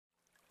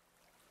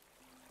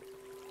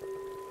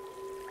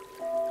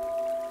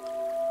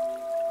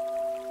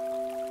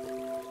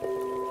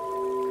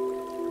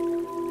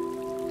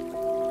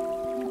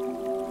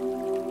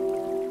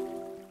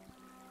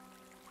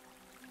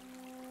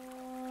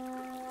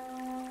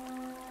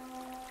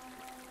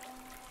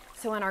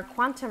So in our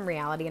quantum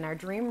reality, in our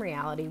dream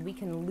reality, we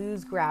can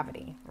lose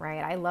gravity, right?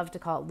 I love to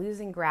call it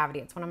losing gravity.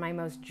 It's one of my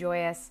most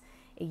joyous,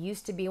 it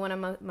used to be one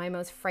of my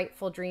most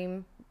frightful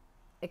dream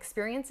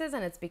experiences,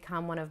 and it's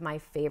become one of my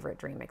favorite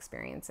dream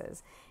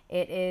experiences.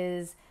 It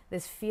is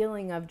this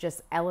feeling of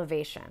just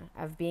elevation,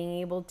 of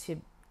being able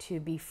to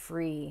be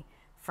free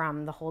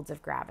from the holds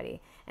of gravity.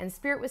 And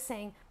Spirit was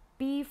saying,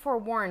 be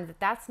forewarned that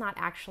that's not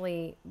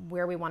actually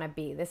where we want to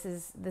be. This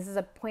is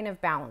a point of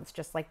balance,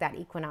 just like that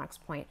equinox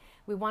point.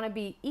 We want to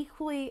be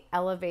equally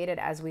elevated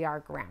as we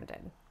are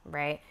grounded,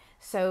 right?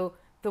 So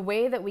the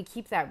way that we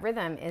keep that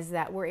rhythm is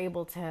that we're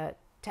able to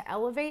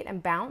elevate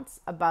and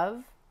bounce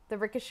above the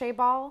ricochet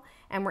ball,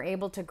 and we're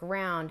able to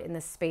ground in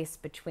the space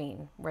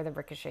between where the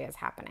ricochet is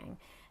happening.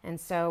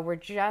 And so we're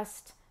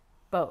just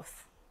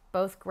both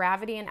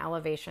gravity and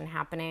elevation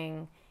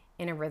happening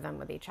in a rhythm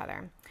with each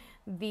other.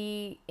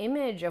 The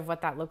image of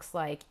what that looks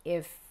like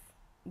if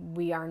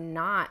we are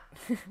not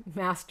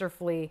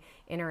masterfully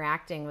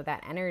interacting with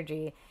that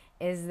energy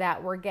is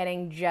that we're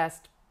getting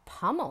just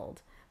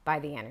pummeled by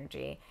the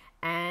energy,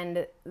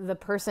 and the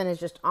person is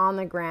just on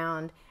the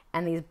ground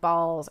and these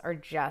balls are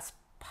just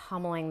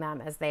pummeling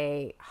them as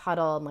they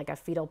huddle in like a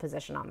fetal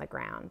position on the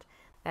ground.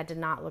 That did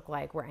not look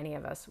like where any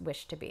of us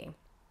wish to be.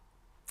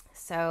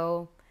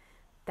 So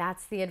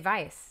that's the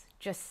advice.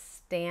 Just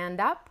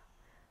stand up,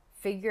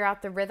 figure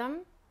out the rhythm,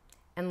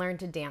 and learn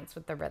to dance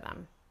with the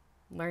rhythm.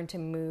 Learn to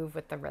move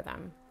with the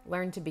rhythm.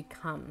 Learn to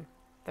become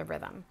the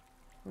rhythm,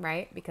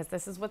 right? Because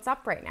this is what's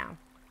up right now.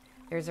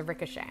 There's a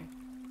ricochet.